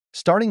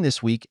Starting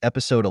this week,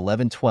 episode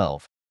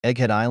 1112,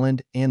 Egghead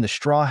Island and the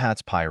Straw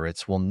Hats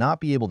Pirates will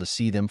not be able to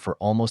see them for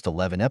almost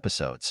 11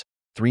 episodes,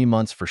 3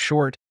 months for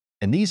short,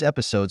 and these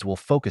episodes will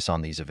focus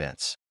on these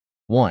events.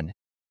 1.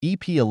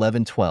 EP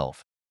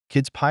 1112,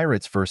 Kids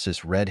Pirates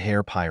vs. Red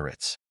Hair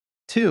Pirates.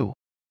 2.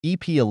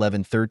 EP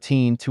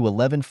 1113 to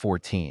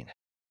 1114,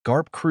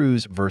 Garp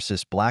Crews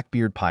vs.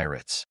 Blackbeard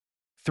Pirates.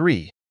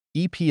 3.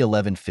 EP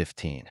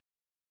 1115,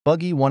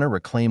 Buggy Wanna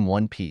Reclaim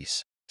One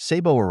Piece,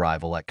 Sabo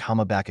Arrival at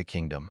Kamabaka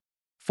Kingdom.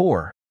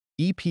 4.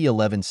 EP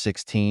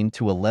 1116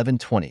 to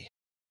 1120,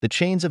 The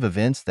Chains of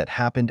Events That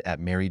Happened at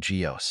Mary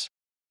Geos.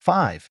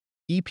 5.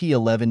 EP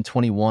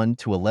 1121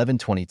 to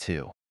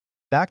 1122,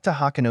 Back to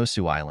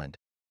Hakanosu Island,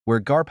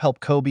 where Garp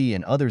helped Kobe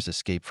and others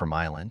escape from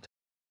Island.